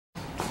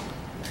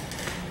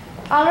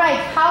Alright,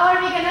 how are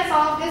we going to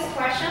solve this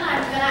question?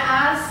 I'm going to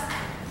ask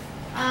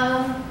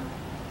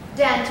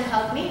Dan to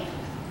help me.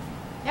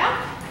 Yeah?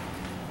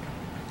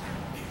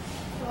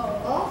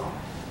 So,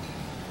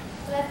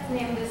 let's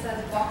name this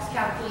as box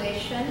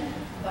calculation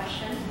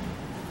question.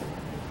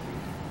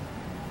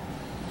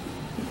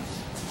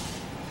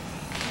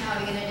 Now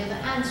we're going to do the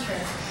answer.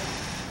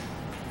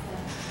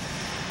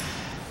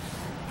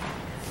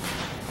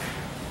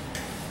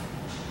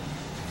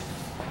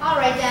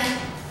 Alright then,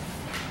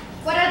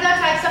 what are the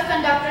types of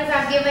conductors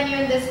I've given you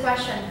in this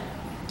question?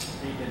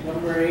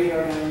 Number 8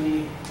 or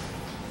 90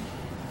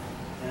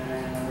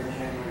 and number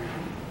 10 or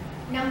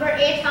 90. Number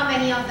 8, how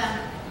many of them?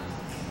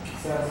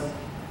 7.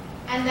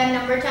 And then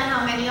number 10,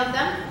 how many of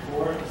them?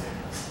 4.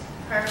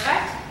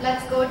 Perfect.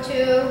 Let's go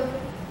to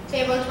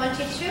table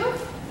 22.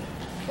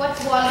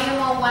 What's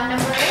volume of one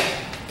number 8?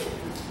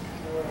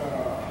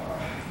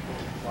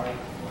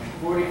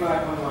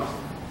 45.1.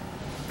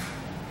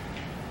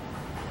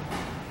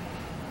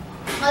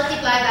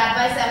 Multiply that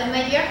by 7,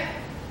 my dear.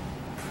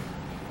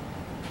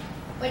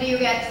 What do you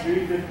get?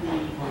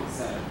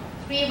 315.7.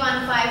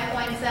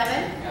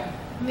 315.7 Yeah.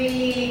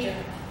 milliliter.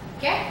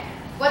 Okay.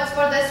 What's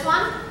for this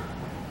one?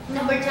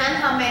 Number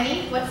 10, how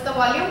many? What's the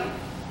volume?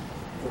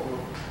 4.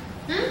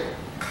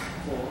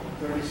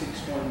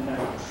 36.9.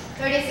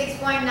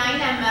 36.9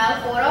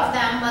 ml, 4 of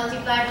them.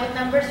 Multiply both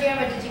numbers here.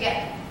 What did you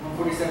get?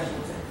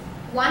 147.6.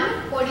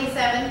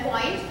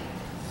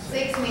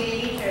 147.6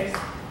 milliliters.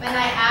 When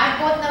I add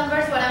both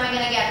numbers, what am I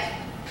going to get?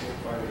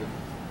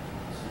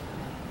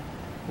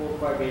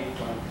 458.3.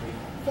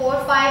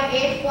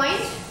 458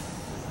 point?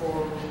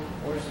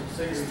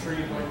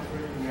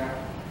 463.3. Yeah.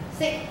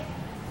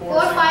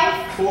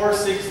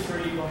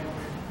 463.3.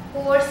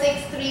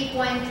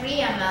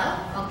 463.3 ml.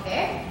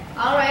 Okay.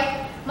 Alright.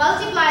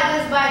 Multiply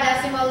this by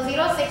decimal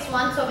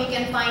 0.61 so we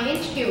can find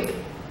inch cube.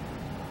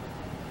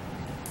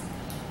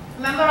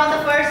 Remember on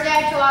the first day I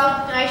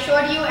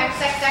showed you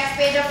XXX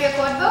page of your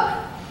code book?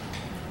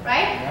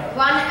 Right? Yeah.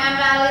 1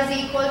 ml is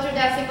equal to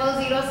decimal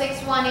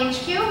 0.61 inch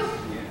cube.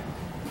 Yeah.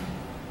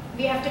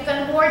 We have to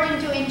convert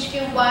into inch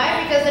cube.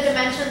 Why? Because the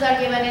dimensions are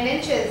given in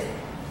inches.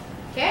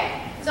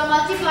 Okay? So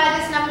multiply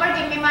this number,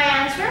 give me my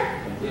answer.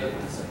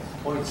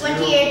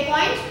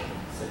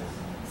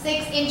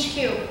 28.6 inch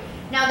cube.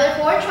 Now the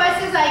 4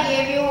 choices I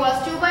gave you was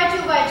 2 by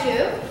 2 by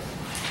 2.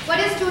 What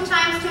is 2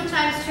 times 2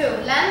 times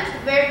 2? Length,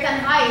 width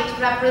and height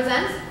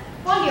represents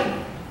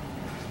volume.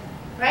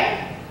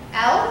 Right?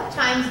 L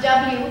times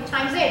W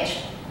times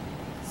H.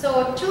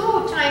 So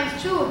 2 times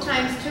 2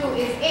 times 2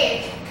 is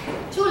 8.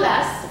 2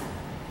 less.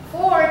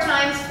 4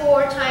 times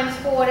 4 times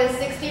 4 is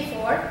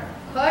 64.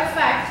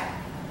 Perfect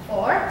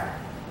for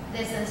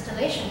this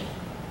installation.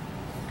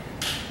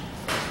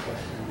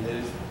 Question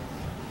is,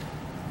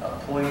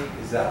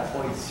 is that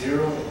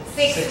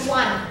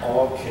 0.61.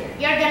 Okay.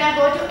 You're gonna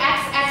go to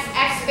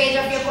XXX page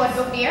of your code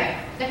book, dear.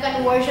 The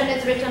conversion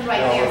is written right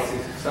there.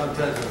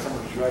 Sometimes when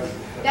someone's writing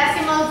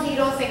Decimal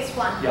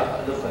 0.61. yeah,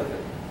 it looks like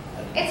it.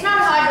 It's not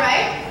hard,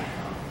 right?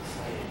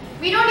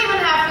 We don't even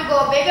have to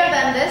go bigger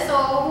than this, so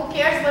who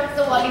cares what's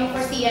the volume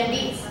for C and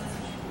D?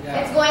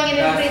 Yeah. It's going in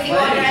increasing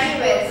order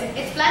anyways.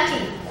 It's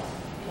plenty.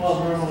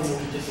 Well, normally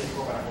we just say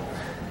go back over.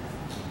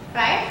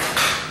 Right?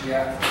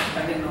 Yeah.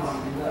 I didn't know how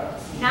to do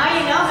that. Now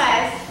you know,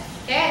 guys.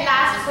 Okay,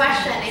 last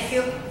question. If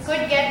you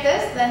could get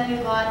this, then you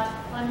got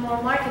 1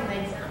 more mark in the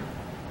exam.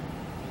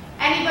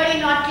 Anybody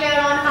not clear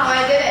on how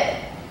I did it?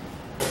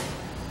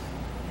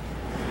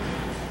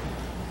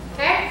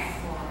 Okay?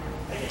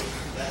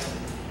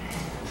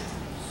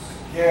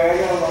 Yeah, I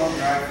got a long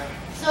drive.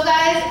 So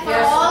guys, for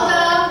all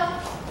the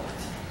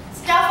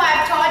stuff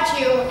I've taught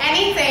you,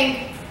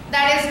 anything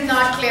that is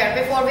not clear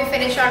before we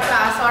finish our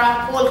class or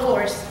our whole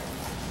course.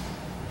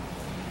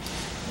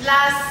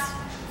 Last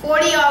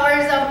 40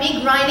 hours of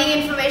me grinding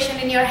information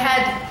in your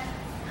head.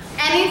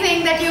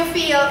 Anything that you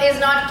feel is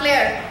not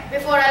clear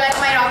before I let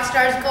my rock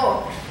stars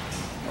go.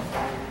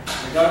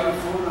 I got your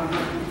phone number.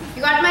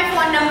 You got my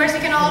phone number, so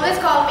you can always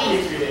call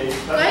me.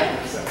 Good?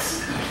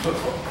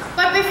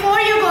 But before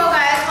you go,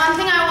 guys, one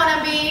thing I want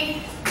to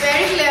be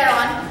very clear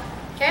on,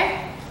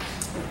 okay?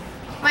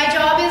 My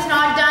job is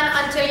not done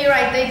until you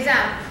write the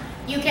exam.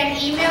 You can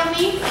email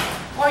me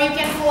or you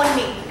can phone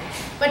me.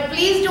 But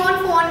please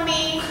don't phone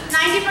me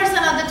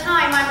 90% of the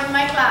time I'm in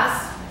my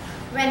class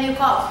when you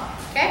call,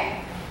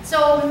 okay?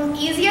 So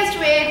easiest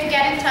way to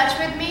get in touch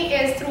with me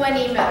is through an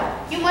email.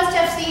 You must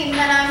have seen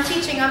when I'm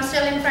teaching, I'm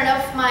still in front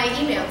of my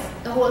emails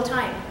the whole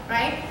time,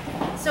 right?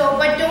 So,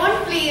 but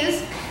don't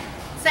please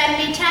send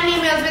me 10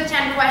 emails with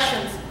 10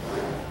 questions.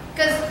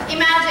 Because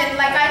imagine,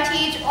 like I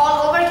teach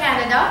all over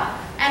Canada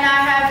and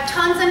I have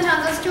tons and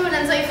tons of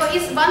students. So if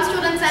one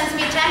student sends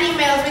me 10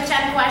 emails with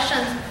 10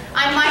 questions,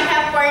 I might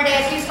have per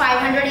day at least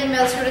 500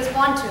 emails to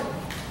respond to,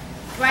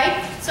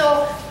 right?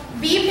 So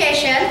be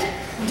patient,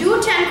 do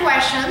 10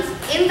 questions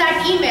in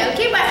that email.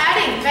 Keep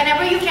adding.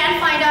 Whenever you can't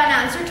find an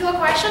answer to a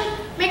question,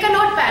 make a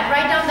notepad.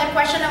 Write down that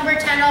question number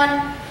 10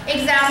 on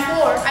exam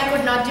 4 I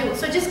could not do.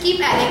 So just keep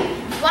adding.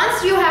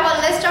 Once you have a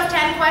list of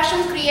 10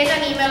 questions, create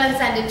an email and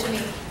send it to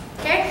me.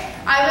 Okay?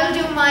 I will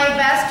do my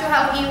best to help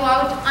help you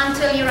out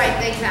until you write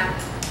the exam.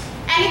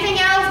 Anything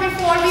else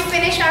before we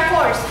finish our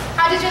course?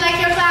 How did you like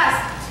your class?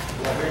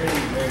 Very.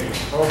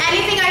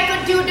 Anything I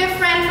could do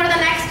different for the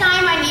next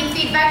time? I need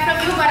feedback from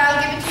you, but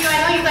I'll give it to you. I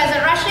know you guys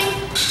are rushing.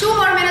 2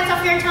 more minutes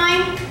of your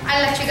time,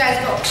 I'll let you guys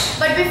go.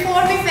 But before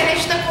we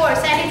finish the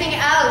course, anything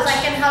else I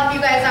can help you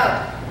guys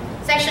out?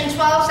 Section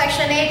 12,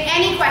 Section 8,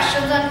 any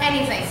questions on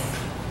anything?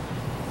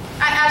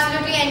 I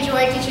absolutely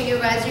enjoyed teaching you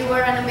guys. You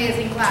were an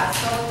amazing class,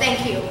 so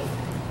thank you.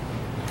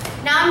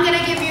 Now I'm going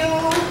to give you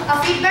a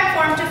feedback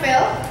form to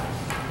fill.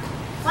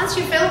 Once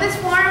you fill this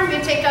form, we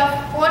take a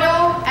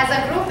photo as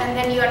a group and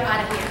then you are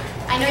out of here.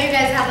 I know you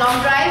guys have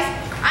long drives.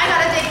 I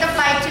got to take the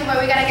flight too, but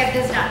we got to get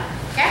this done.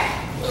 Okay?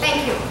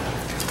 Thank you.